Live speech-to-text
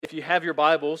If you have your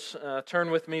Bibles, turn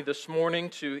with me this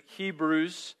morning to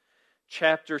Hebrews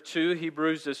chapter 2.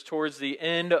 Hebrews is towards the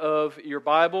end of your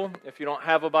Bible. If you don't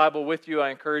have a Bible with you, I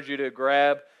encourage you to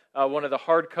grab one of the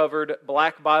hard-covered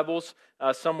black Bibles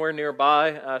somewhere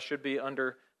nearby. Should be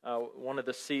under one of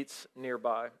the seats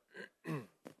nearby.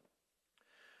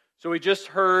 So we just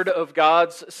heard of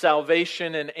God's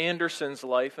salvation in Anderson's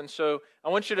life, and so I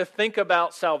want you to think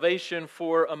about salvation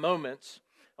for a moment.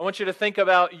 I want you to think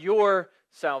about your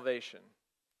salvation.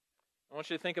 I want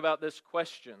you to think about this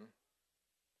question.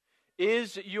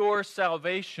 Is your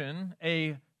salvation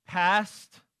a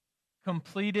past,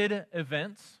 completed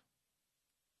event?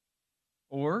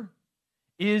 Or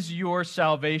is your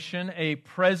salvation a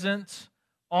present,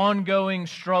 ongoing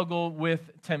struggle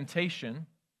with temptation?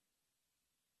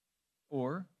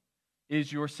 Or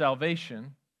is your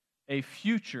salvation a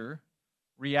future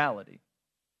reality?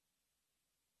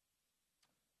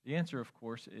 The answer, of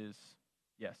course, is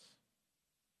yes.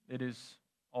 It is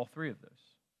all three of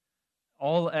those,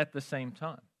 all at the same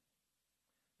time.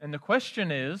 And the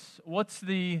question is, what's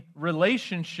the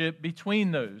relationship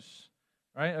between those?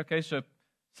 Right? Okay, so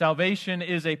salvation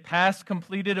is a past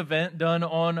completed event done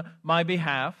on my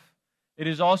behalf. It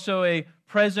is also a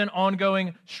present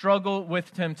ongoing struggle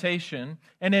with temptation,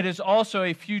 and it is also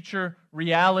a future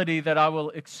reality that I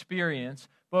will experience.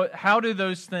 But how do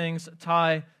those things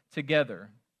tie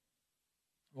together?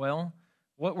 Well,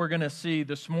 what we're going to see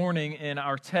this morning in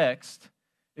our text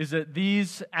is that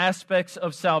these aspects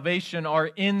of salvation are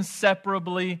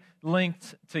inseparably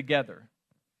linked together.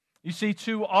 You see,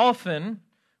 too often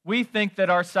we think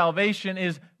that our salvation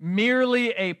is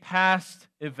merely a past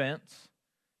event,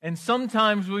 and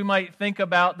sometimes we might think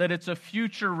about that it's a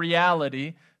future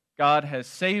reality. God has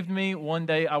saved me, one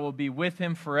day I will be with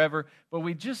Him forever, but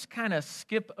we just kind of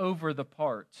skip over the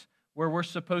parts where we're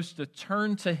supposed to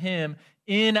turn to Him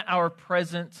in our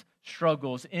present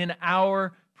struggles, in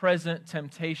our present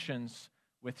temptations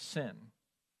with sin.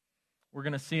 We're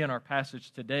going to see in our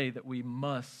passage today that we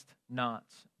must not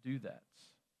do that.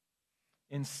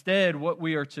 Instead, what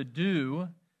we are to do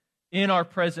in our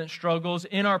present struggles,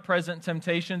 in our present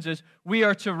temptations, is we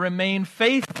are to remain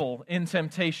faithful in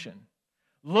temptation,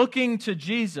 looking to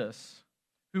Jesus,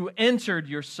 who entered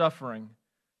your suffering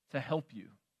to help you.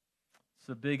 It's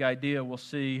the big idea we'll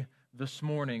see this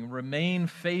morning. Remain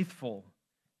faithful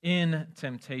in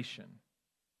temptation,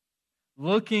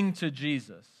 looking to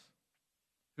Jesus,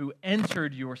 who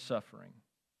entered your suffering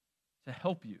to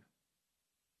help you.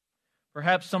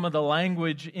 Perhaps some of the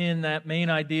language in that main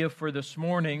idea for this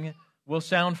morning will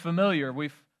sound familiar.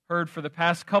 We've heard for the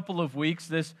past couple of weeks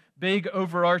this big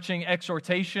overarching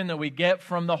exhortation that we get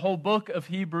from the whole book of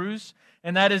Hebrews,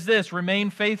 and that is this: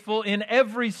 remain faithful in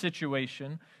every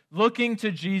situation, looking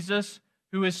to Jesus,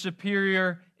 who is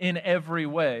superior in every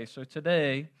way. So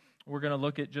today, we're going to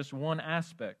look at just one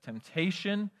aspect,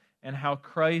 temptation, and how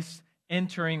Christ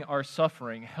entering our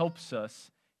suffering helps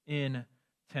us in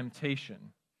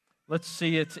temptation. Let's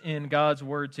see it in God's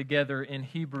Word together in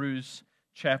Hebrews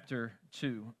chapter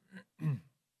 2.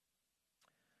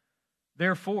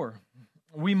 Therefore,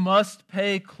 we must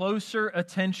pay closer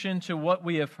attention to what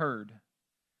we have heard,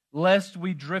 lest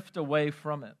we drift away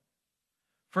from it.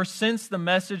 For since the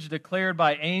message declared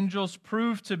by angels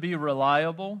proved to be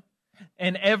reliable,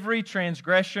 and every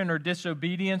transgression or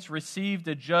disobedience received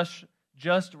a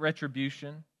just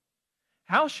retribution,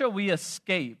 how shall we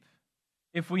escape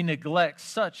if we neglect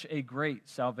such a great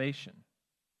salvation?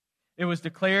 It was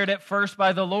declared at first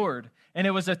by the Lord, and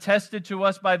it was attested to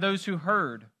us by those who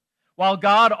heard, while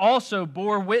God also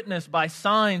bore witness by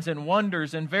signs and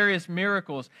wonders and various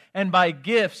miracles, and by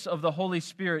gifts of the Holy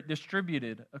Spirit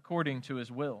distributed according to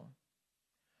His will.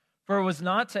 For it was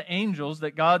not to angels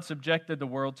that God subjected the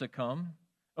world to come,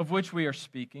 of which we are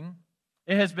speaking.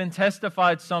 It has been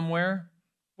testified somewhere,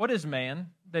 "What is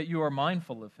man, that you are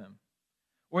mindful of him?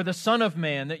 Or the Son of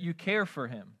Man, that you care for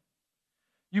him?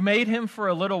 You made him for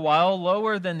a little while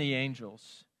lower than the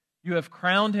angels. You have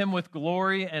crowned him with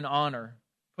glory and honor,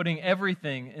 putting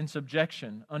everything in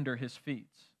subjection under his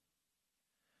feet."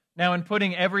 Now, in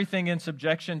putting everything in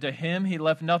subjection to him, he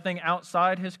left nothing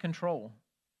outside his control.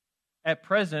 At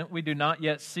present, we do not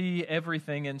yet see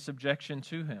everything in subjection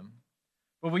to him,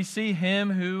 but we see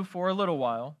him who, for a little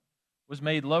while, was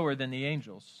made lower than the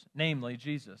angels, namely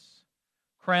Jesus,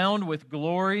 crowned with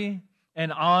glory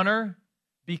and honor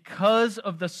because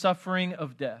of the suffering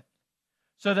of death,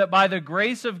 so that by the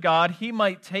grace of God he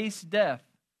might taste death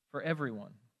for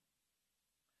everyone.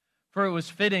 For it was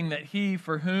fitting that he,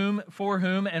 for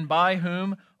whom, and by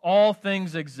whom all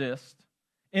things exist,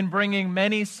 in bringing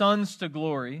many sons to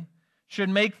glory, should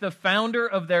make the founder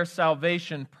of their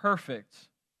salvation perfect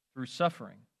through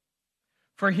suffering.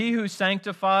 For he who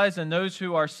sanctifies and those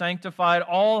who are sanctified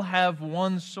all have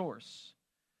one source.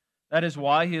 That is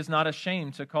why he is not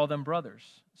ashamed to call them brothers,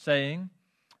 saying,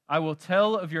 I will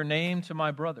tell of your name to my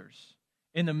brothers.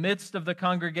 In the midst of the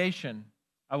congregation,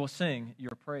 I will sing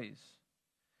your praise.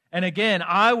 And again,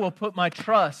 I will put my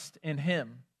trust in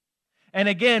him. And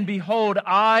again, behold,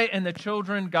 I and the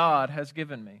children God has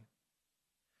given me.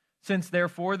 Since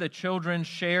therefore the children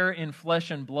share in flesh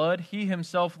and blood, he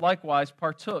himself likewise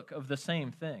partook of the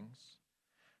same things,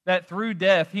 that through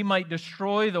death he might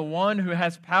destroy the one who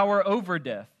has power over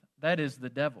death, that is,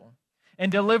 the devil,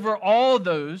 and deliver all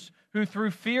those who through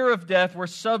fear of death were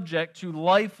subject to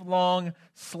lifelong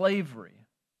slavery.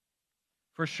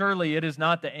 For surely it is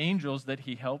not the angels that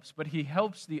he helps, but he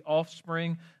helps the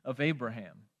offspring of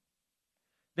Abraham.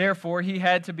 Therefore he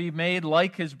had to be made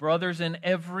like his brothers in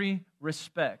every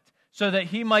respect, so that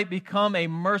he might become a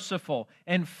merciful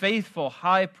and faithful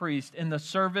high priest in the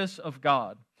service of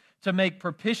God, to make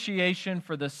propitiation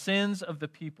for the sins of the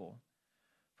people.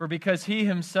 For because he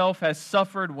himself has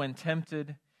suffered when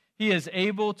tempted, he is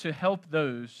able to help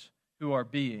those who are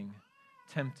being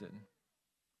tempted.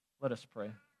 Let us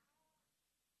pray.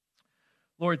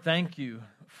 Lord, thank you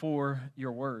for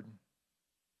your word.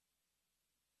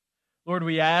 Lord,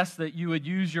 we ask that you would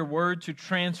use your word to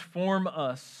transform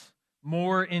us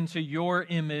more into your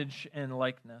image and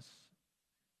likeness.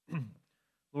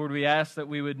 Lord, we ask that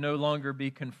we would no longer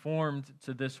be conformed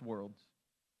to this world,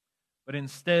 but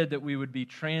instead that we would be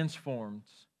transformed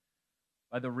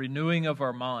by the renewing of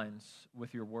our minds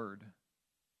with your word.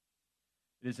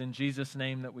 It is in Jesus'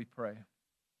 name that we pray.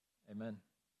 Amen.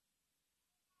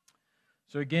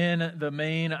 So again, the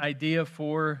main idea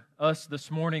for us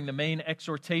this morning, the main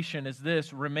exhortation is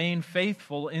this: remain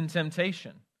faithful in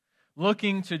temptation,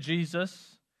 looking to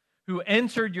Jesus, who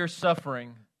entered your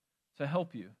suffering to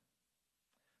help you.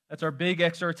 That's our big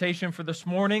exhortation for this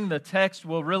morning. The text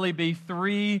will really be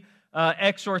three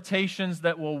exhortations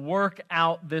that will work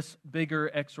out this bigger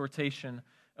exhortation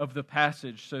of the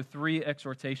passage. So three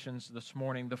exhortations this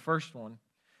morning. The first one,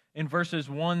 in verses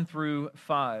 1 through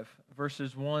 5.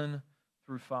 Verses 1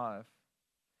 through 5.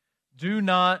 Do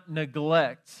not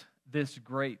neglect this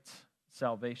great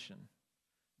salvation.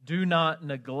 Do not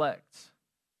neglect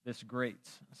this great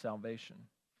salvation.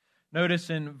 Notice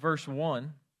in verse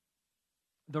 1,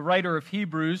 the writer of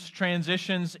Hebrews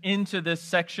transitions into this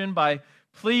section by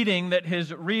pleading that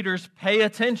his readers pay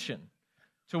attention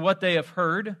to what they have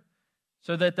heard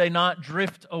so that they not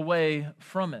drift away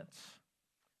from it.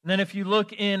 And then if you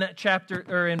look in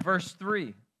verse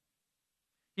 3,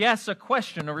 he asks a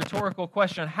question, a rhetorical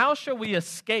question. How shall we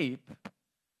escape?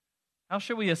 How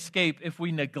shall we escape if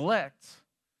we neglect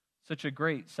such a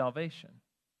great salvation?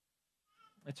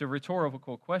 It's a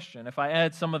rhetorical question. If I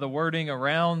add some of the wording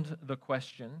around the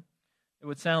question, it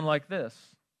would sound like this: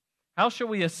 how shall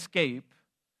we escape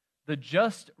the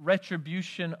just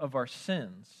retribution of our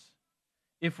sins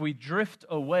if we drift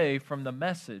away from the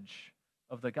message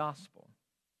of the gospel?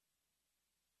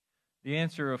 The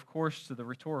answer, of course, to the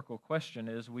rhetorical question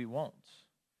is we won't.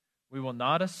 We will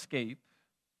not escape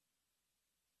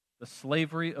the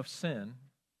slavery of sin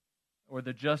or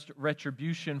the just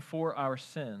retribution for our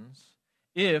sins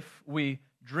if we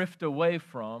drift away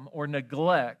from or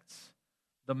neglect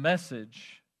the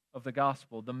message of the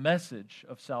gospel, the message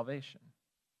of salvation.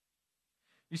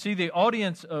 You see, the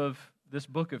audience of this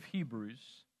book of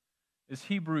Hebrews is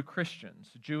Hebrew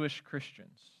Christians, Jewish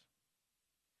Christians.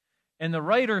 And the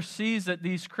writer sees that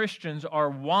these Christians are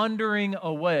wandering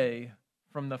away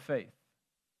from the faith.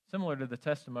 Similar to the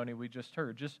testimony we just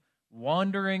heard, just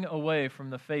wandering away from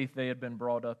the faith they had been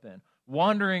brought up in.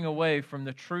 Wandering away from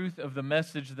the truth of the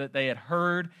message that they had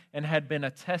heard and had been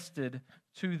attested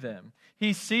to them.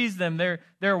 He sees them,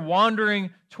 they're wandering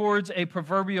towards a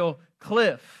proverbial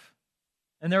cliff.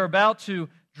 And they're about to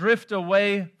drift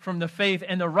away from the faith.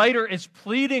 And the writer is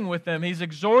pleading with them. He's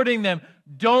exhorting them,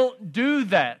 don't do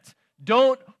that.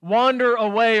 Don't wander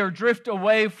away or drift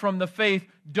away from the faith.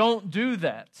 Don't do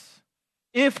that.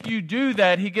 If you do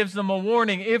that, he gives them a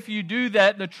warning. If you do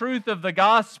that, the truth of the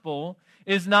gospel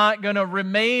is not going to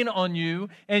remain on you,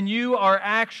 and you are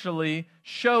actually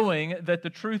showing that the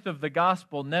truth of the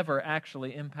gospel never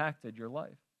actually impacted your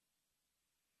life.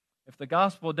 If the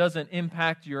gospel doesn't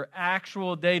impact your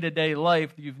actual day-to-day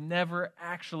life, you've never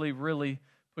actually really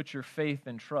put your faith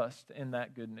and trust in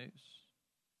that good news.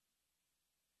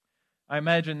 I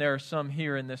imagine there are some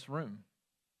here in this room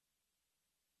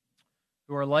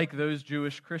who are like those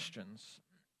Jewish Christians.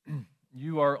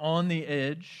 You are on the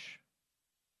edge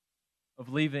of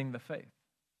leaving the faith.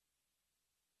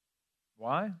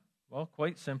 Why? Well,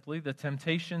 quite simply, the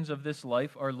temptations of this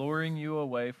life are luring you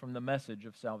away from the message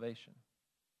of salvation.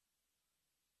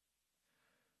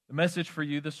 The message for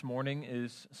you this morning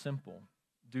is simple.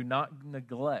 Do not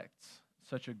neglect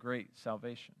such a great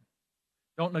salvation.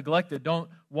 Don't neglect it. Don't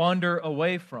wander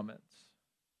away from it.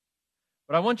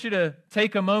 But I want you to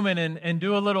take a moment and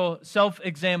do a little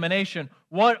self-examination.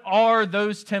 What are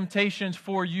those temptations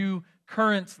for you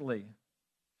currently?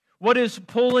 What is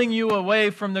pulling you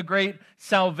away from the great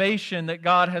salvation that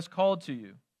God has called to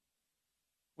you?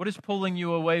 What is pulling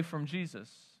you away from Jesus?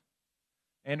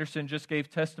 Anderson just gave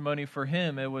testimony for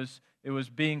him. It was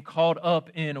being caught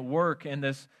up in work and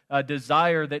this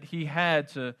desire that he had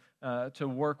to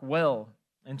work well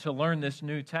and to learn this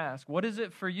new task. What is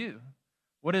it for you?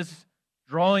 What is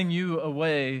drawing you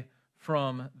away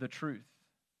from the truth?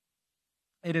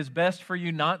 It is best for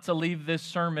you not to leave this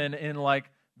sermon in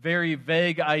like very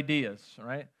vague ideas,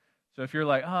 right? So if you're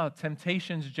like,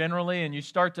 temptations generally, and you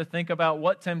start to think about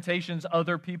what temptations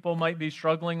other people might be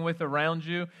struggling with around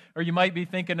you, or you might be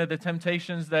thinking of the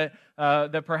temptations that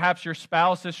perhaps your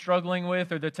spouse is struggling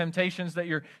with, or the temptations that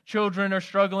your children are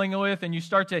struggling with, and you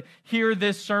start to hear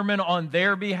this sermon on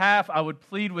their behalf, I would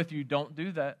plead with you, don't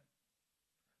do that.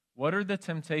 What are the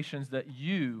temptations that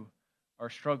you are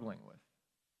struggling with?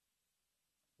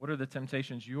 What are the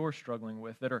temptations you're struggling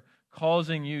with that are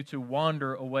causing you to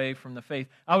wander away from the faith?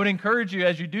 I would encourage you,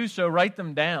 as you do so, write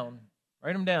them down.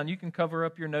 Write them down. You can cover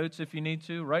up your notes if you need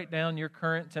to. Write down your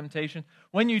current temptation.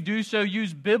 When you do so,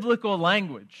 use biblical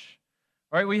language.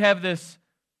 Right? We have this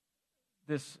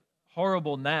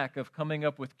horrible knack of coming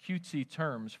up with cutesy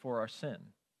terms for our sin.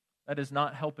 That is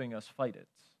not helping us fight it.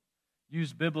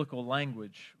 Use biblical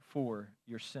language for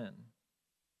your sin.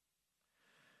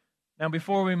 Now,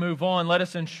 before we move on, let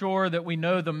us ensure that we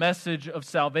know the message of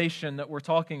salvation that we're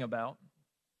talking about.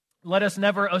 Let us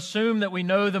never assume that we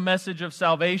know the message of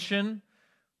salvation.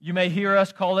 You may hear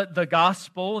us call it the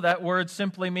gospel. That word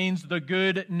simply means the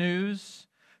good news.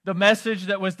 The message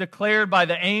that was declared by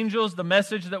the angels, the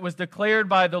message that was declared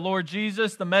by the Lord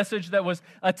Jesus, the message that was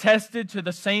attested to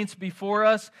the saints before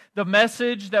us, the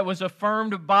message that was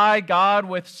affirmed by God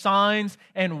with signs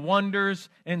and wonders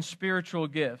and spiritual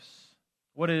gifts.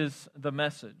 What is the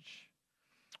message?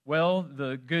 Well,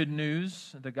 the good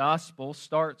news, the gospel,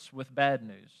 starts with bad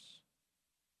news.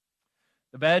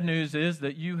 The bad news is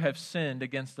that you have sinned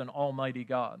against an almighty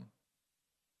God.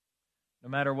 No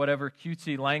matter whatever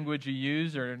cutesy language you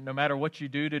use, or no matter what you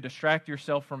do to distract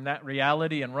yourself from that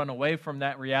reality and run away from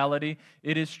that reality,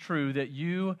 it is true that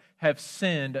you have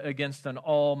sinned against an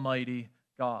almighty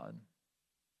God.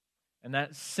 And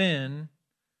that sin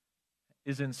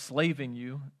is enslaving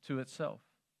you to itself.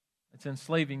 It's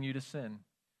enslaving you to sin.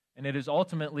 And it is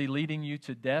ultimately leading you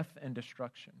to death and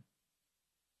destruction.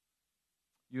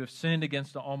 You have sinned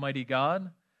against the Almighty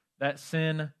God. That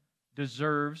sin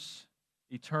deserves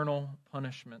eternal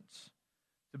punishments,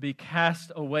 to be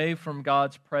cast away from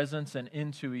God's presence and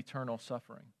into eternal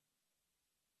suffering.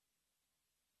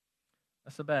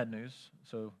 That's the bad news.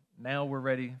 So now we're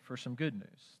ready for some good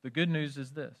news. The good news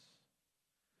is this.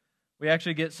 We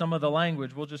actually get some of the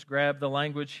language. We'll just grab the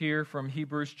language here from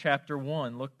Hebrews chapter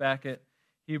 1. Look back at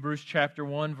Hebrews chapter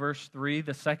 1, verse 3,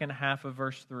 the second half of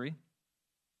verse 3. It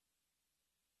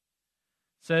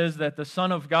says that the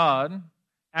Son of God,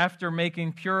 after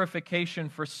making purification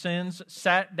for sins,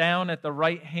 sat down at the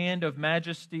right hand of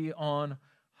majesty on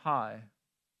high.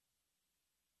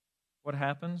 What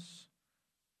happens?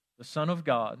 The Son of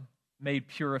God made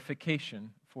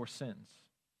purification for sins.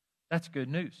 That's good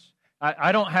news.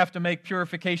 I don't have to make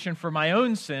purification for my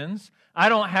own sins. I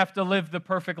don't have to live the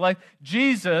perfect life.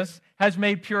 Jesus has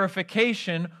made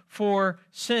purification for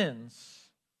sins.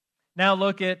 Now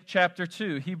look at chapter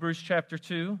 2, Hebrews chapter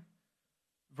 2,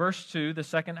 verse 2, the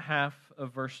second half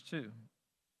of verse 2.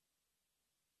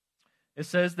 It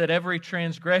says that every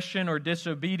transgression or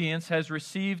disobedience has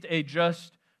received a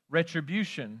just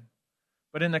retribution.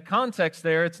 But in the context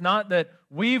there, it's not that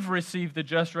we've received the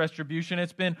just retribution,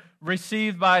 it's been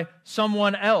received by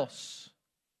someone else.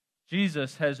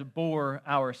 Jesus has bore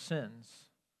our sins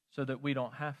so that we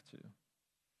don't have to.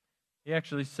 He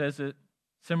actually says it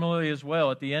similarly as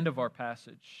well at the end of our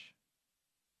passage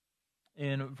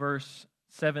in verse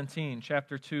 17,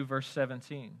 chapter 2, verse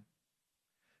 17.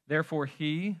 Therefore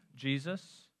he,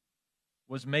 Jesus,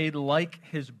 was made like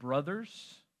his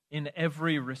brothers in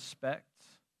every respect,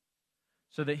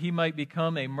 so that he might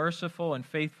become a merciful and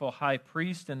faithful high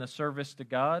priest in the service to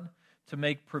God, to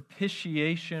make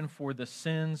propitiation for the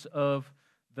sins of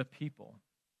the people.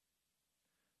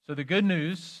 So the good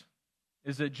news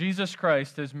is that Jesus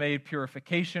Christ has made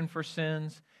purification for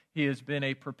sins. He has been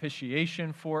a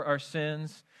propitiation for our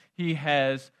sins. He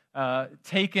has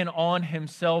taken on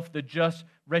himself the just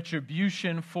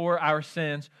retribution for our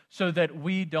sins so that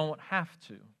we don't have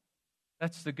to.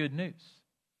 That's the good news.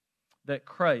 That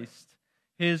Christ,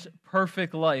 His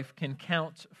perfect life can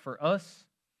count for us.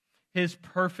 His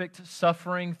perfect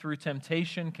suffering through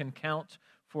temptation can count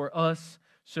for us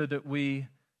so that we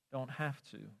don't have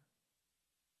to.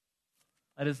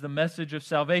 That is the message of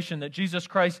salvation, that Jesus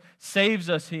Christ saves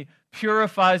us. He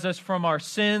purifies us from our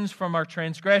sins, from our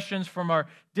transgressions, from our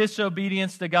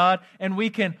disobedience to God, and we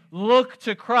can look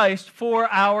to Christ for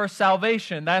our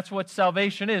salvation. That's what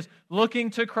salvation is.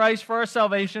 Looking to Christ for our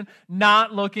salvation,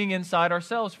 not looking inside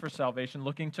ourselves for salvation,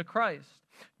 looking to Christ.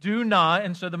 Do not,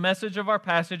 and so the message of our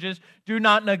passage is, do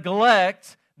not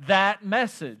neglect that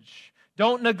message.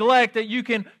 Don't neglect that you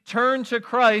can turn to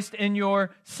Christ in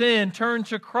your sin, turn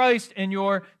to Christ in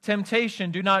your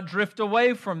temptation. Do not drift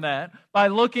away from that by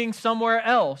looking somewhere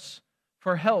else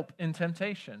for help in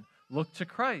temptation. Look to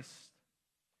Christ.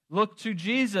 Look to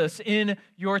Jesus in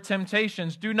your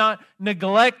temptations. Do not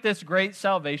neglect this great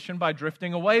salvation by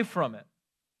drifting away from it.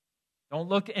 Don't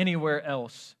look anywhere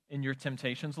else in your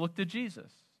temptations. Look to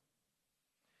Jesus.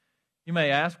 You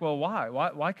may ask, well, why?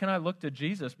 Why can I look to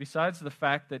Jesus besides the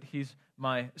fact that He's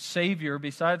my Savior,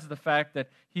 besides the fact that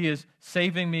He is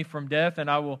saving me from death and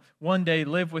I will one day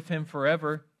live with Him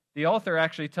forever? The author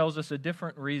actually tells us a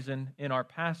different reason in our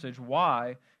passage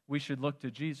why we should look to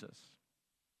Jesus.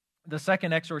 The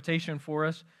second exhortation for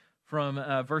us from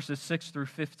verses 6 through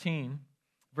 15.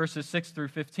 Verses 6 through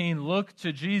 15, look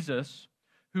to Jesus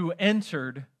who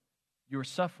entered your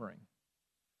suffering.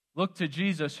 Look to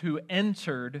Jesus who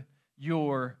entered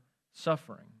your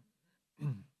suffering.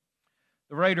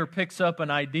 The writer picks up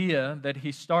an idea that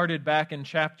he started back in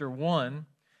chapter 1,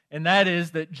 and that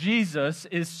is that Jesus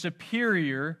is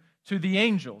superior to the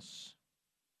angels.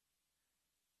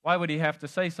 Why would he have to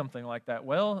say something like that?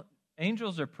 Well,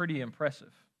 angels are pretty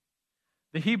impressive.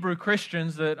 The Hebrew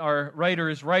Christians that our writer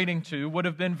is writing to would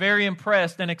have been very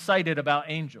impressed and excited about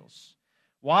angels.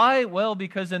 Why? Well,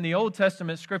 because in the Old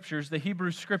Testament scriptures, the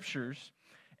Hebrew scriptures,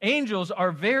 angels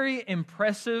are very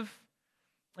impressive.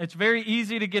 It's very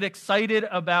easy to get excited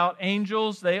about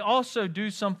angels. They also do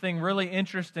something really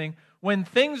interesting. When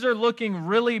things are looking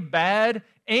really bad,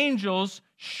 angels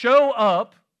show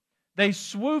up, they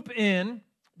swoop in,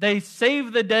 they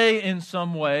save the day in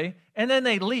some way, and then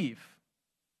they leave.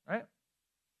 Right?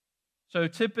 So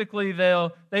typically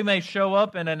they may show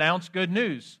up and announce good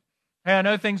news. Hey, I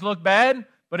know things look bad,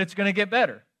 but it's going to get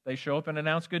better. They show up and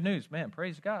announce good news. Man,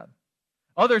 praise God.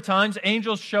 Other times,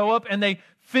 angels show up and they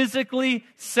physically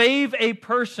save a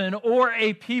person or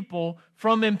a people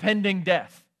from impending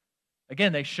death.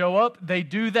 Again, they show up, they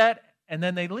do that, and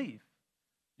then they leave.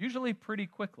 Usually pretty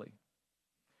quickly.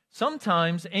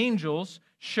 Sometimes angels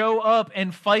show up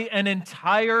and fight an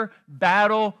entire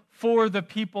battle for the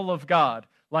people of God.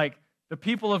 Like, the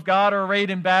people of God are arrayed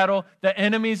in battle, the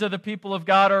enemies of the people of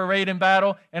God are arrayed in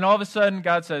battle, and all of a sudden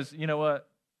God says, you know what?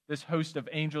 This host of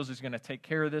angels is going to take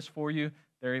care of this for you.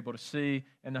 They're able to see,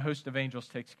 and the host of angels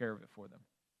takes care of it for them.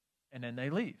 And then they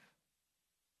leave.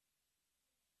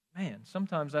 Man,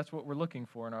 sometimes that's what we're looking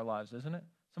for in our lives, isn't it?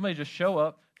 Somebody just show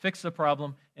up, fix the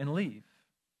problem, and leave.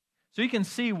 So you can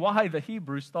see why the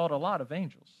Hebrews thought a lot of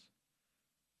angels.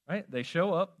 Right? They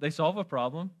show up, they solve a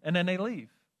problem, and then they leave.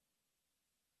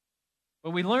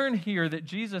 But we learn here that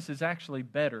Jesus is actually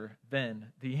better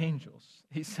than the angels.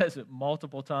 He says it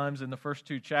multiple times in the first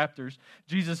two chapters.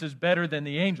 Jesus is better than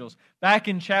the angels. Back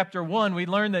in chapter 1, we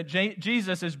learn that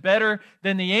Jesus is better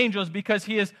than the angels because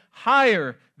He is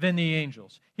higher than the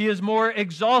angels. He is more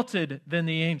exalted than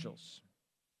the angels.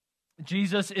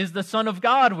 Jesus is the Son of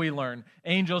God, we learn.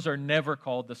 Angels are never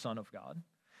called the Son of God.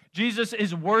 Jesus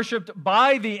is worshiped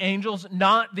by the angels,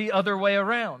 not the other way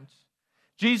around.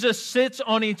 Jesus sits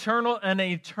on an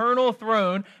eternal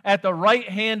throne at the right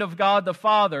hand of God the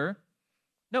Father.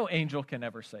 No angel can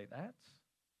ever say that.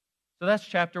 So that's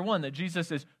chapter 1, that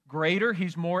Jesus is greater,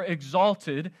 He's more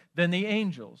exalted than the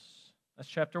angels. That's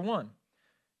chapter 1.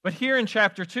 But here in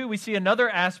chapter 2, we see another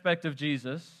aspect of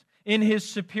Jesus in His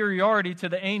superiority to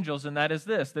the angels, and that is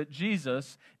this, that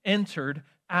Jesus entered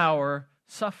our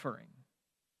suffering.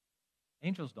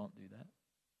 Angels don't do that.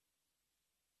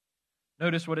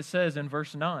 Notice what it says in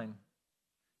verse 9.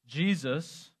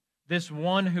 Jesus, this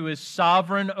one who is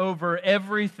sovereign over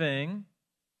everything,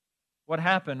 what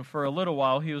happened? For a little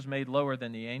while, He was made lower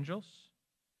than the angels.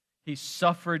 He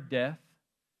suffered death.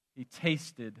 He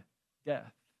tasted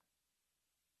death.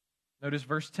 Notice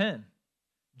verse 10.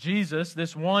 Jesus,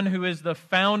 this one who is the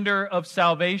founder of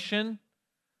salvation,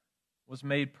 was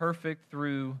made perfect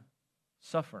through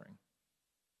suffering.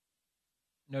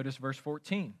 Notice verse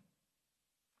 14.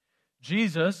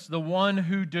 Jesus, the one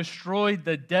who destroyed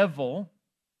the devil,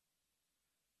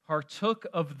 partook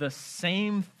of the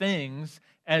same things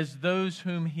as those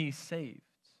whom he saved.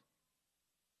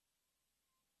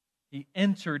 He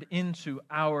entered into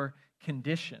our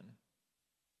condition.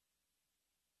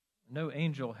 No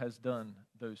angel has done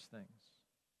those things.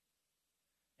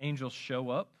 Angels show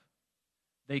up.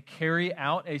 They carry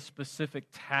out a specific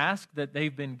task that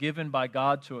they've been given by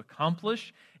God to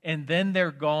accomplish, and then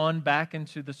they're gone back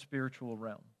into the spiritual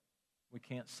realm. We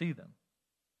can't see them.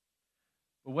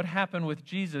 But what happened with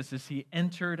Jesus is he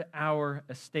entered our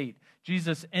estate.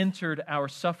 Jesus entered our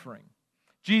suffering.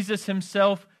 Jesus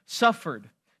himself suffered.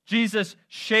 Jesus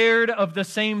shared of the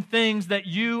same things that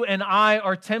you and I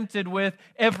are tempted with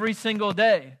every single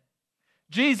day.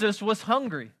 Jesus was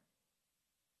hungry.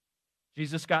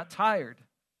 Jesus got tired.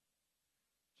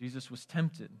 Jesus was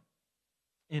tempted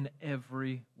in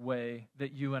every way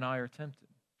that you and I are tempted.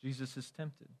 Jesus is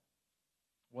tempted,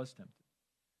 was tempted.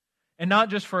 And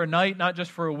not just for a night, not just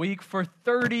for a week, for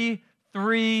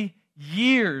 33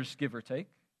 years, give or take,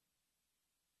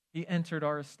 he entered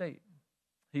our estate.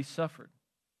 He suffered.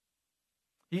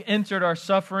 He entered our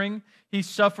suffering. He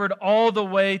suffered all the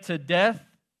way to death.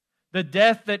 The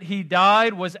death that he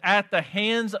died was at the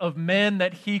hands of men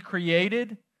that he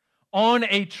created, on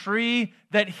a tree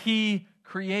that he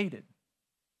created.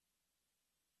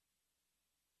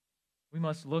 We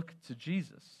must look to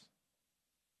Jesus.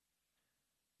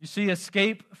 You see,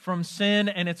 escape from sin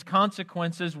and its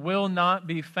consequences will not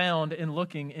be found in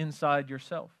looking inside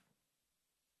yourself.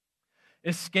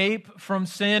 Escape from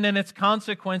sin and its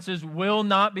consequences will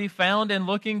not be found in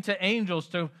looking to angels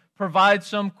to provide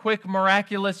some quick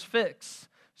miraculous fix.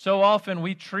 So often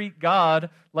we treat God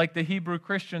like the Hebrew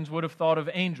Christians would have thought of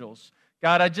angels.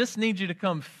 God, I just need you to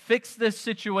come fix this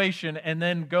situation and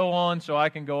then go on so I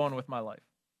can go on with my life.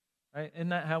 Right? Isn't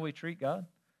that how we treat God?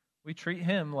 We treat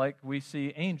him like we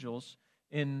see angels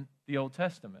in the Old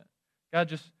Testament.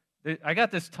 God, I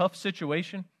got this tough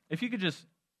situation. If you could just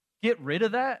get rid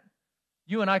of that,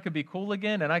 you and I could be cool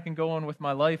again, and I can go on with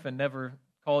my life and never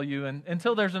call you. And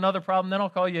until there's another problem, then I'll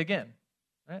call you again.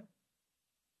 Right?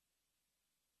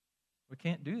 We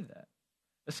can't do that.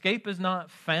 Escape is not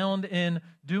found in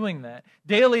doing that.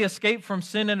 Daily escape from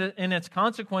sin and its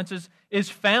consequences is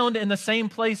found in the same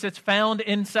place it's found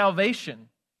in salvation.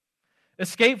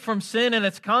 Escape from sin and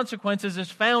its consequences is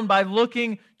found by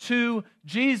looking to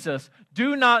Jesus.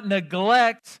 Do not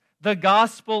neglect the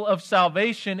gospel of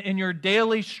salvation in your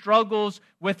daily struggles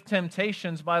with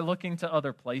temptations by looking to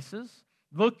other places.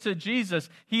 Look to Jesus.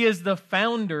 He is the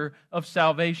founder of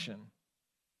salvation.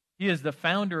 He is the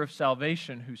founder of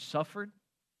salvation who suffered,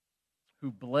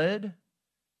 who bled,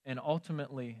 and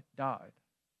ultimately died.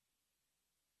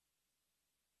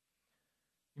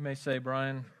 You may say,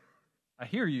 Brian, I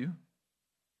hear you,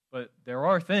 but there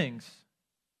are things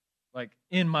like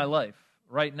in my life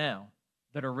right now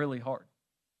that are really hard.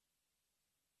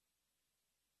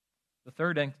 The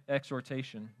third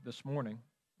exhortation this morning,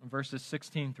 in verses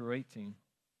 16 through 18.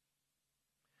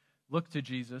 Look to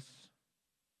Jesus,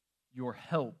 your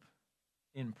help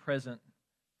in present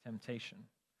temptation.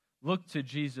 Look to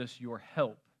Jesus, your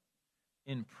help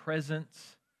in present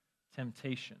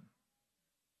temptation.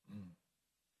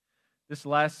 This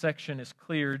last section is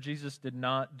clear. Jesus did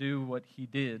not do what he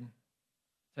did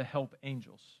to help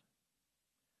angels.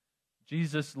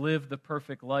 Jesus lived the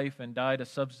perfect life and died a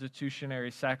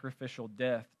substitutionary sacrificial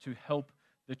death to help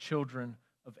the children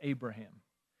of Abraham.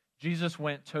 Jesus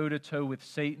went toe-to-toe with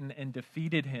Satan and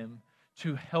defeated him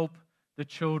to help the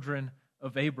children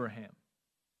of Abraham.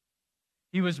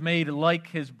 He was made like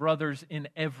his brothers in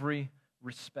every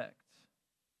respect.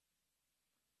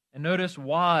 And notice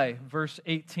why, verse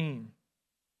 18,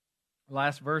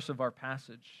 last verse of our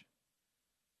passage.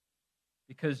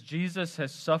 Because Jesus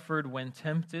has suffered when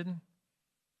tempted,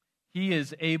 he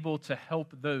is able to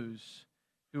help those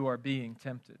who are being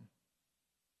tempted.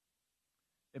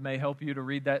 It may help you to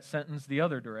read that sentence the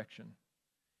other direction.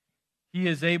 He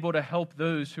is able to help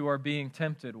those who are being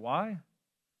tempted. Why?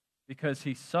 Because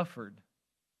he suffered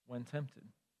when tempted.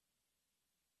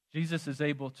 Jesus is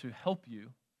able to help you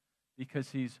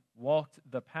because he's walked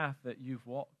the path that you've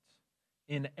walked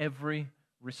in every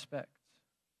respect.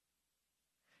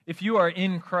 If you are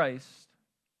in Christ,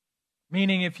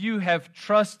 meaning if you have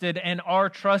trusted and are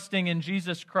trusting in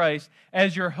Jesus Christ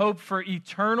as your hope for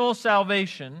eternal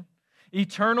salvation,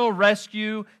 eternal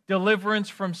rescue, deliverance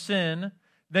from sin,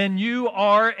 then you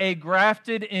are a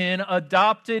grafted in,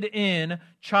 adopted in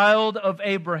child of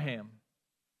Abraham.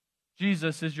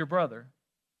 Jesus is your brother.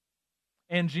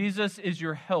 And Jesus is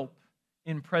your help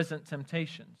in present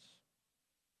temptations.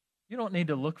 You don't need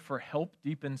to look for help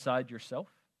deep inside yourself.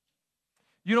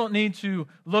 You don't need to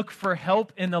look for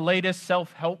help in the latest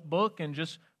self-help book and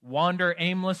just wander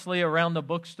aimlessly around the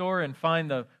bookstore and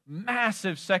find the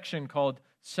massive section called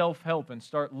self-help and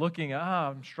start looking,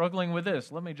 I'm struggling with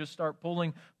this. Let me just start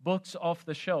pulling books off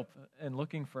the shelf and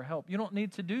looking for help. You don't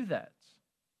need to do that.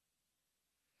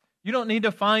 You don't need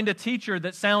to find a teacher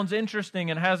that sounds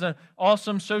interesting and has an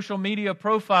awesome social media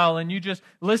profile and you just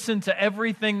listen to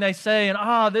everything they say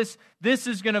and, this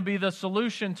is going to be the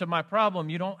solution to my problem.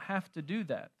 You don't have to do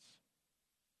that.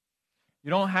 You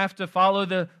don't have to follow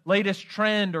the latest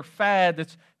trend or fad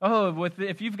that's,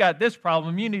 if you've got this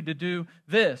problem, you need to do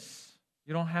this.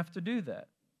 You don't have to do that.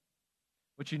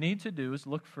 What you need to do is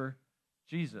look for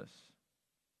Jesus.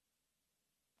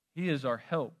 He is our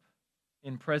help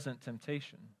in present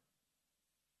temptation.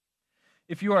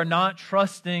 If you are not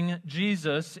trusting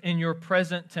Jesus in your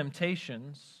present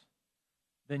temptations,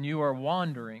 then you are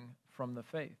wandering from the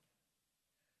faith.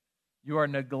 You are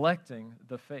neglecting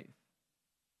the faith.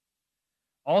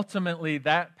 Ultimately,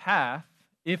 that path,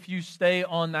 if you stay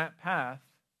on that path,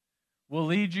 will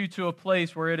lead you to a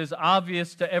place where it is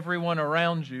obvious to everyone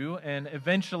around you and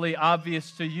eventually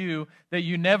obvious to you that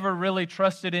you never really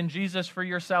trusted in Jesus for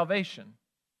your salvation.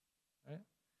 Right?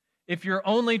 If you're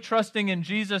only trusting in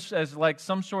Jesus as like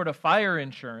some sort of fire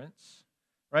insurance,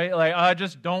 right? Like, I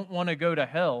just don't want to go to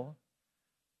hell.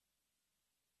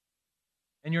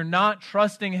 And you're not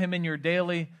trusting Him in your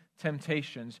daily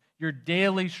temptations, your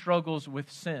daily struggles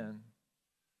with sin,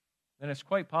 then it's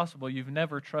quite possible you've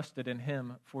never trusted in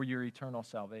Him for your eternal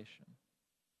salvation.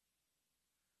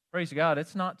 Praise God,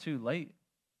 it's not too late.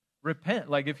 Repent.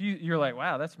 Like if you're like,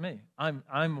 wow, that's me.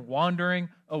 I'm wandering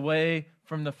away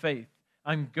from the faith.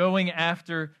 I'm going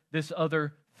after this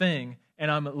other thing,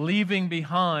 and I'm leaving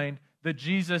behind the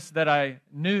Jesus that I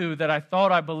knew, that I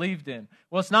thought I believed in.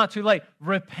 Well, it's not too late.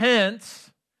 Repent,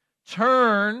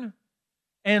 turn,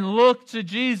 and look to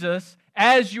Jesus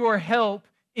as your help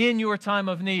in your time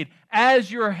of need,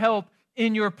 as your help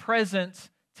in your present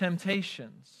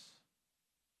temptations.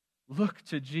 Look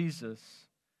to Jesus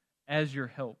as your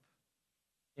help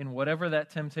in whatever that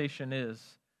temptation is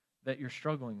that you're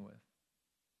struggling with.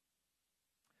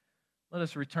 Let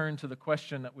us return to the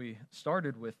question that we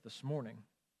started with this morning.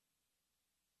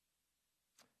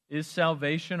 Is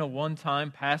salvation a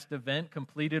one-time past event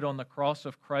completed on the cross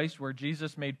of Christ where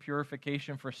Jesus made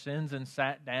purification for sins and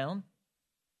sat down?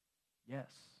 Yes,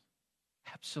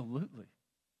 absolutely.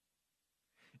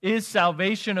 Is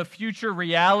salvation a future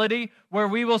reality where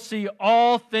we will see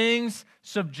all things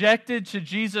subjected to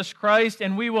Jesus Christ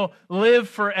and we will live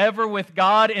forever with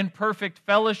God in perfect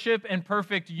fellowship and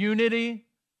perfect unity?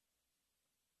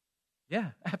 Yeah,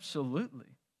 absolutely.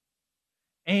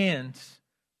 And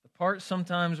part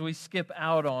sometimes we skip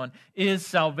out on is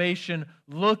salvation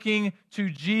looking to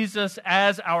Jesus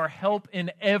as our help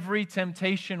in every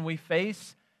temptation we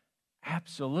face?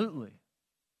 Absolutely.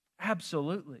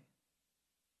 Absolutely.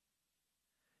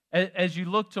 As you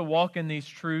look to walk in these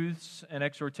truths and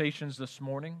exhortations this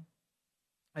morning,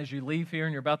 as you leave here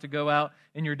and you're about to go out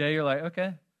in your day, you're like,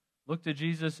 okay, look to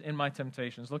Jesus in my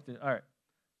temptations. All right.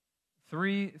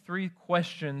 Three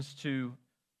questions to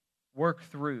work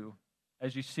through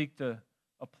as you seek to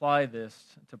apply this,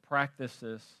 to practice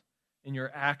this in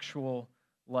your actual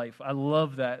life. I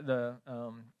love that.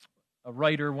 A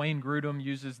writer, Wayne Grudem,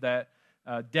 uses that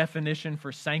definition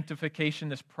for sanctification,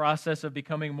 this process of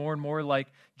becoming more and more like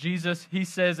Jesus. He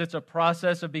says it's a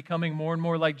process of becoming more and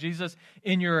more like Jesus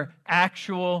in your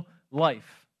actual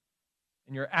life.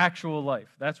 In your actual life.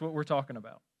 That's what we're talking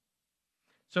about.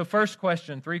 So first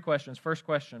question, 3 questions. First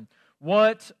question,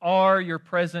 what are your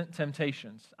present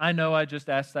temptations? I know I just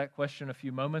asked that question a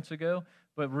few moments ago,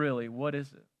 but really, what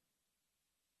is it?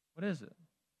 What is it?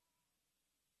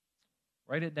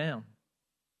 Write it down.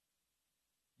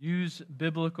 Use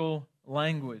biblical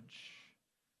language.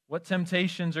 What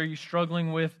temptations are you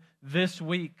struggling with this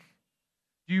week?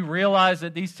 Do you realize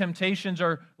that these temptations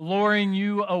are luring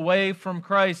you away from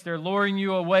Christ? They're luring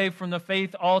you away from the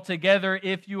faith altogether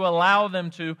if you allow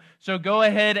them to. So go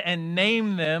ahead and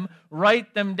name them,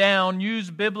 write them down, use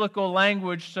biblical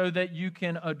language so that you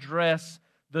can address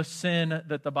the sin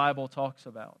that the Bible talks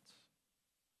about.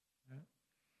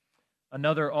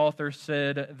 Another author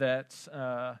said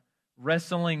that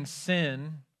wrestling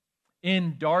sin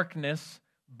in darkness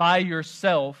by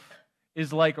yourself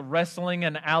is like wrestling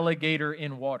an alligator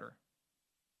in water.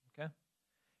 Okay?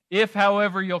 If,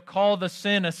 however, you'll call the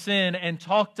sin a sin and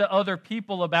talk to other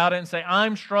people about it and say,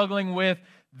 I'm struggling with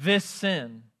this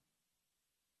sin,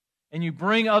 and you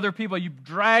bring other people, you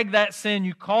drag that sin,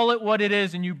 you call it what it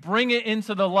is, and you bring it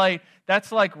into the light,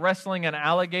 that's like wrestling an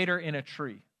alligator in a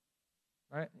tree.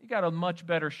 Right? You got a much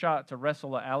better shot to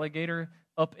wrestle an alligator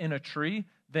up in a tree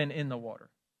than in the water.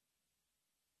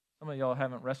 Some of y'all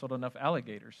haven't wrestled enough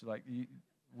alligators.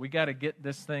 We got to get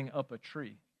this thing up a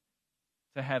tree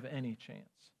to have any chance.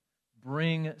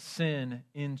 Bring sin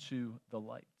into the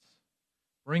light.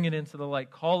 Bring it into the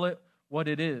light. Call it what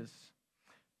it is.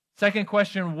 Second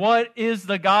question, what is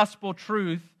the gospel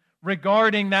truth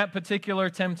regarding that particular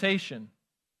temptation?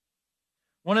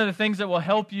 One of the things that will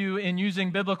help you in using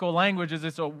biblical language is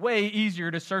it's a way easier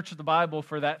to search the Bible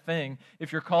for that thing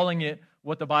if you're calling it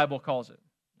what the Bible calls it.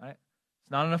 Right?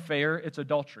 It's not an affair, it's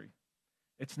adultery.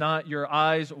 It's not your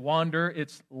eyes wander,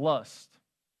 it's lust.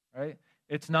 Right?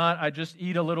 It's not I just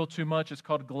eat a little too much, it's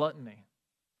called gluttony.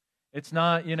 It's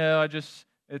not,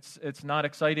 it's not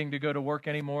exciting to go to work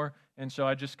anymore, and so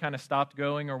I just kind of stopped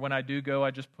going, or when I do go,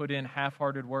 I just put in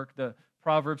half-hearted work. The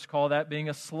Proverbs call that being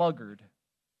a sluggard.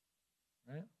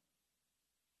 Right?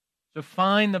 So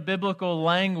find the biblical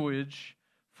language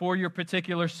for your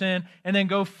particular sin, and then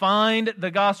go find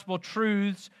the gospel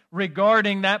truths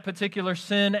regarding that particular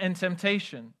sin and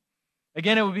temptation.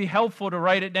 Again, it would be helpful to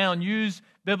write it down. Use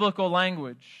biblical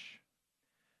language.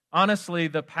 Honestly,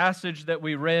 the passage that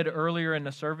we read earlier in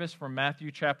the service from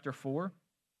Matthew chapter 4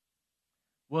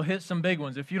 will hit some big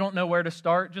ones. If you don't know where to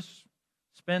start, just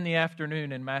spend the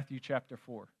afternoon in Matthew chapter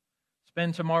 4.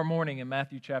 Spend tomorrow morning in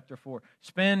Matthew chapter 4.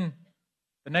 Spend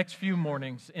the next few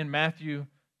mornings in Matthew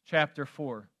chapter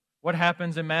 4. What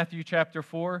happens in Matthew chapter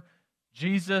 4?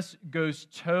 Jesus goes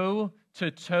toe to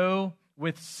toe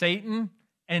with Satan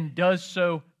and does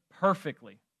so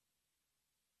perfectly.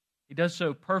 He does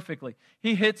so perfectly.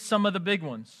 He hits some of the big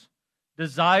ones.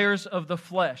 Desires of the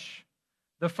flesh.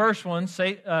 The first one,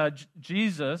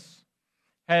 Jesus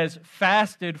has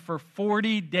fasted for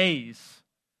 40 days.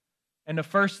 And the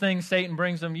first thing Satan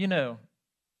brings him, you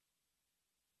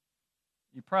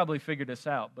probably figured this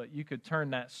out, but you could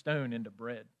turn that stone into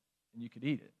bread and you could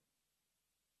eat it.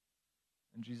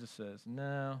 And Jesus says,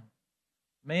 no,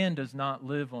 man does not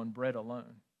live on bread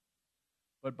alone,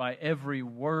 but by every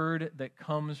word that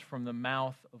comes from the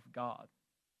mouth of God.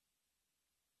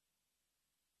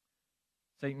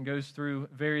 Satan goes through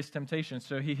various temptations.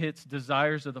 So he hits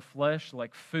desires of the flesh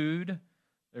like food.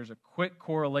 There's a quick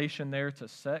correlation there to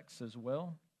sex as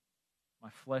well. My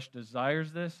flesh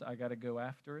desires this. I got to go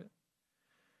after it.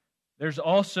 There's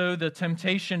also the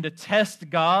temptation to test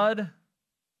God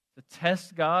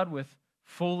with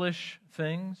foolish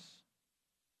things.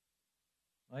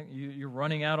 Like you're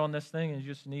running out on this thing and you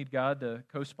just need God to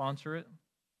co-sponsor it.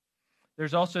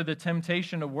 There's also the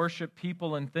temptation to worship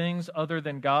people and things other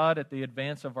than God at the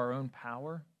advance of our own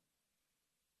power.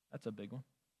 That's a big one.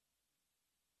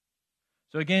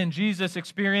 So again, Jesus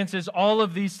experiences all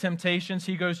of these temptations.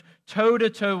 He goes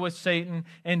toe-to-toe with Satan,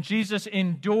 and Jesus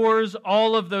endures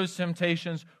all of those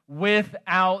temptations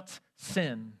without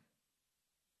sin.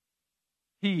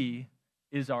 He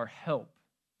is our help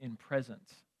in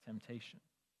present temptation.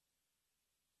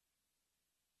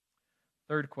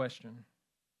 Third question,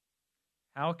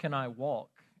 how can I walk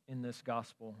in this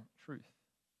gospel truth?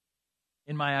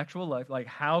 In my actual life,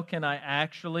 how can I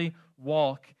actually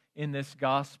walk in this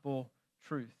gospel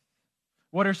truth?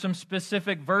 What are some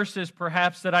specific verses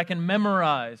perhaps that I can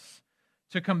memorize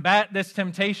to combat this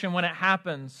temptation when it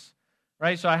happens?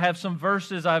 Right? So I have some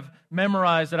verses I've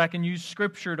memorized that I can use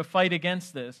Scripture to fight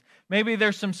against this. Maybe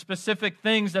there's some specific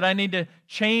things that I need to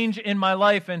change in my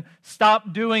life and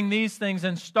stop doing these things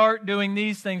and start doing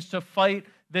these things to fight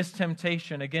this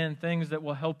temptation. Again, things that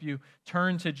will help you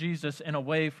turn to Jesus and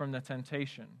away from the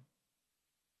temptation.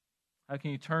 How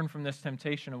can you turn from this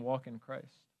temptation and walk in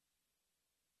Christ?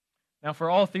 Now,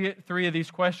 for all three of these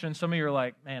questions, some of you are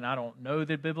like, man, I don't know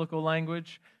the biblical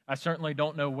language. I certainly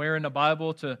don't know where in the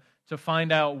Bible to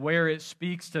find out where it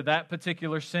speaks to that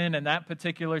particular sin and that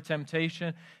particular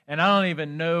temptation. And I don't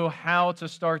even know how to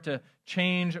start to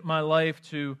change my life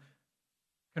to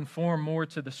conform more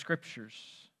to the Scriptures.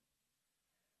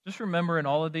 Just remember in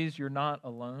all of these, you're not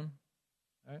alone.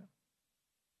 Right?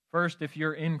 First, if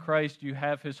you're in Christ, you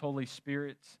have His Holy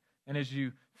Spirit. And as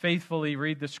you faithfully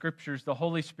read the Scriptures, the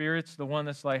Holy Spirit's the one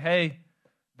that's like, hey,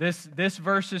 this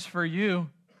verse is for you.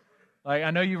 Like,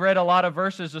 I know you read a lot of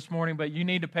verses this morning, but you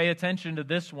need to pay attention to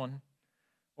this one.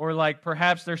 Or like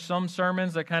perhaps there's some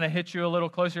sermons that kind of hit you a little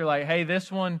closer. You're like, hey,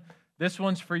 this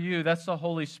one's for you. That's the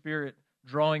Holy Spirit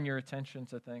drawing your attention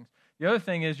to things. The other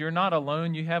thing is you're not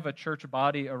alone. You have a church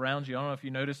body around you. I don't know if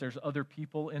you notice there's other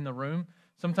people in the room.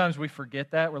 Sometimes we forget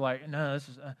that. We're like, no, this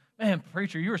is, man,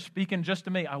 preacher, you were speaking just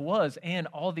to me. I was, and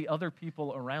all the other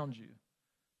people around you,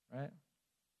 right?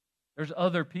 There's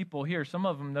other people here. Some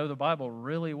of them know the Bible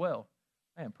really well.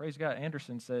 Man, praise God.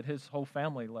 Anderson said his whole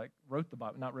family wrote the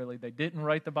Bible. Not really. They didn't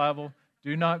write the Bible.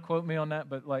 Do not quote me on that.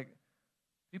 But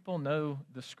people know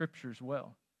the Scriptures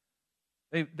well.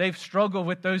 They've struggled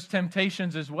with those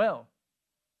temptations as well,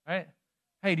 right?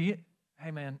 Hey, do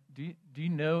you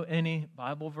know any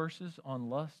Bible verses on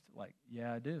lust? Like,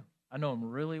 yeah, I do. I know them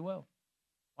really well.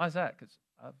 Why is that? Because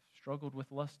I've struggled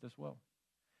with lust as well.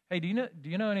 Hey, do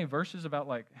you know any verses about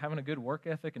like having a good work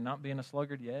ethic and not being a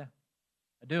sluggard? Yeah,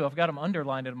 I do. I've got them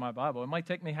underlined in my Bible. It might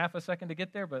take me half a second to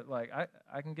get there, but like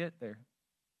I can get there.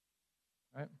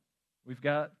 Right? We've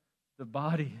got the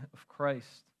body of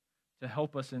Christ to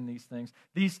help us in these things.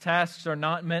 These tasks are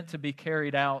not meant to be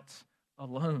carried out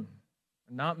alone.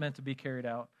 They're not meant to be carried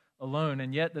out alone,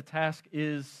 and yet the task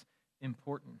is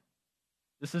important.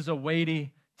 This is a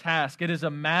weighty task. It is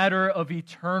a matter of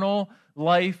eternal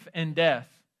life and death.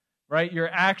 Right? Your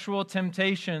actual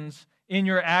temptations in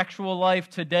your actual life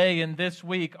today and this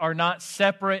week are not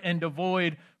separate and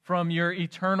devoid from your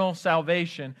eternal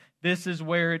salvation. This is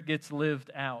where it gets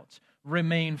lived out.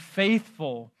 Remain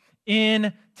faithful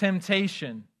in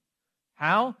temptation.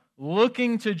 How?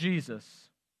 Looking to Jesus.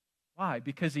 Why?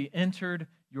 Because He entered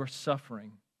your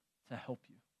suffering to help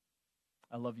you.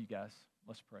 I love you guys.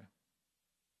 Let's pray.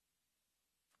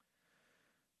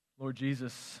 Lord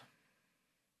Jesus,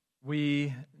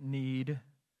 we need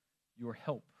your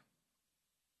help.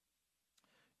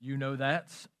 You know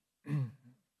that.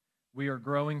 We are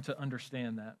growing to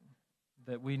understand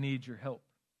that we need your help.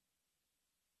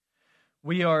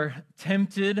 We are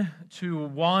tempted to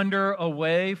wander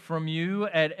away from you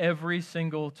at every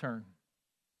single turn.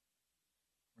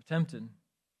 We're tempted.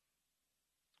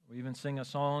 We even sing a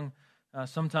song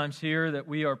sometimes here that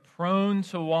we are prone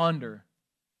to wander.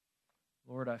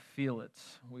 Lord, I feel it.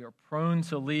 We are prone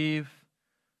to leave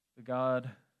the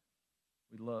God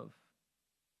we love.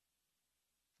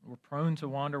 We're prone to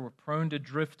wander. We're prone to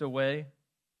drift away.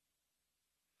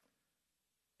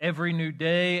 Every new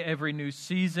day, every new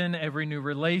season, every new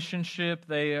relationship,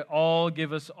 they all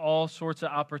give us all sorts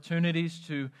of opportunities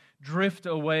to drift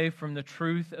away from the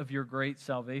truth of your great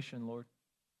salvation, Lord.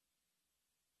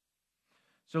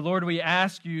 So, Lord, we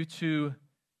ask you to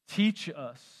teach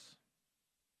us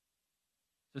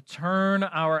to turn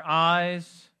our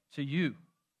eyes to you,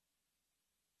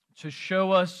 to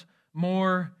show us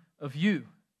more of you.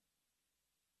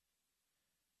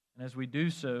 And as we do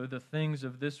so, the things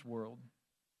of this world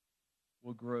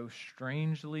will grow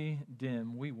strangely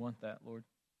dim. We want that, Lord.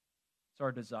 It's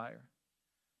our desire.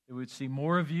 That we would see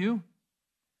more of you,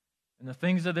 and the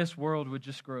things of this world would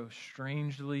just grow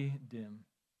strangely dim.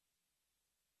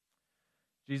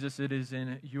 Jesus, it is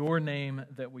in your name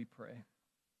that we pray.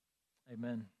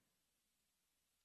 Amen.